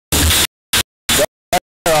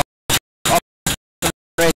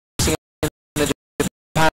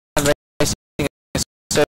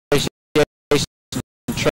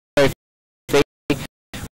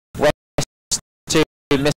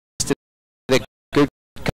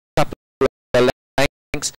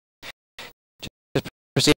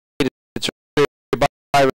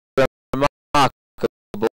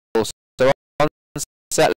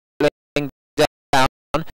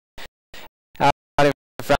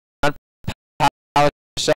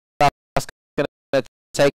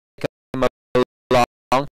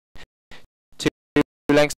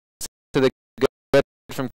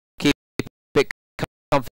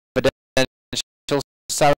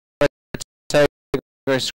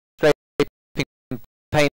scraping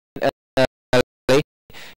paint early,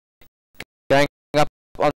 going up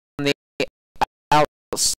on the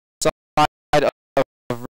outside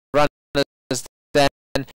of runners. Then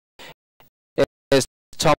is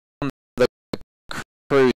Tom the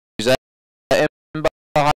cruiser. In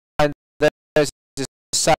behind those is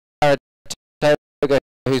Saratoga,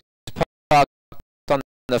 who's parked on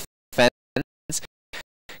the fence.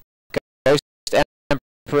 Ghost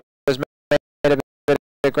Emperor's made a bit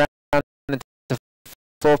of ground into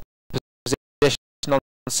fourth position on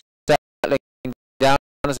settling down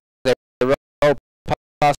as they roll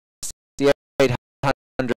past the 800.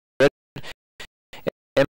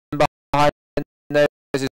 In behind those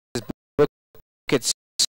is Bukit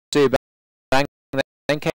Subang.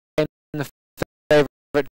 Then came the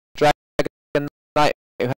favourite Dragon Knight,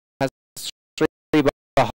 who has 3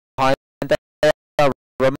 behind. They are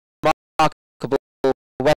remarkable.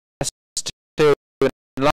 West 2,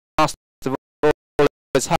 and last of all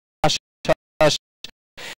is Hush Hush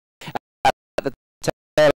at the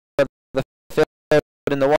tail of the field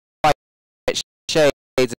in the white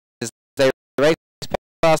shades as they race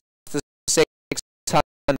past the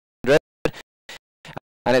 600,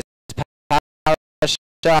 and it's power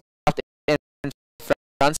shaft in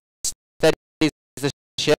front, steadies the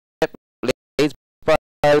ship, leads by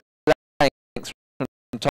length from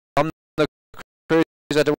Tom the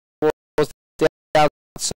cruiser towards the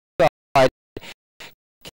outside.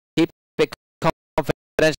 Keep it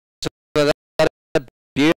confidential, that a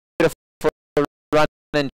beautiful run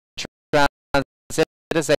and transit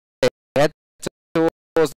as they head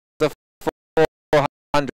towards the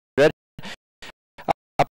 400.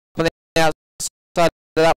 Up on the outside of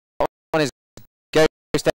that one is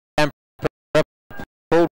Ghost Emperor,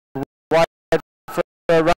 pulled wide for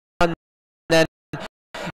a run, then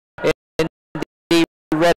in the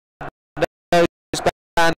red nose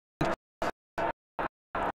band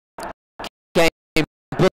came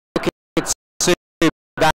Bukit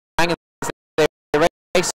Subang as they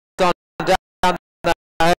raced on down the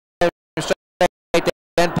home straight.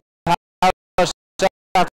 Then power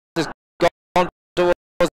shaft has gone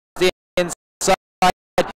towards the inside.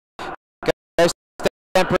 Ghost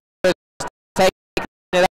Emperor is taking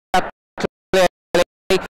it up clearly.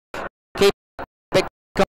 Keep it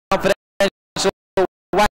confidential,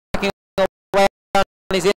 whacking away on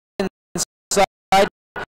his inside.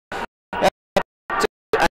 And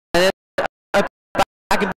then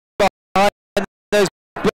back and behind those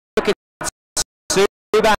Bukit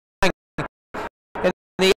Subang. In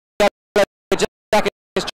the yellow jacket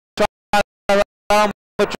is trying to run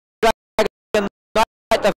with Dragon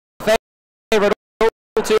Knight, the favourite, all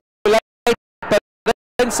too late, but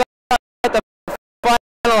inside the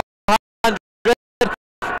final 100,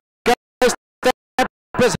 Ghost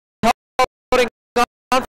Emperor's holding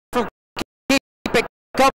on from Keep It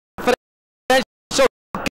Confidential.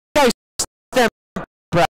 Ghost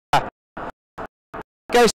Emperor.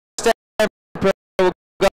 Ghost Emperor will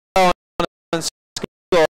go on and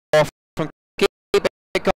score from Keep It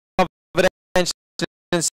Confidential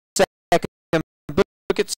in second.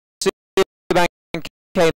 Bukit Subang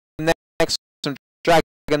came next from Dragon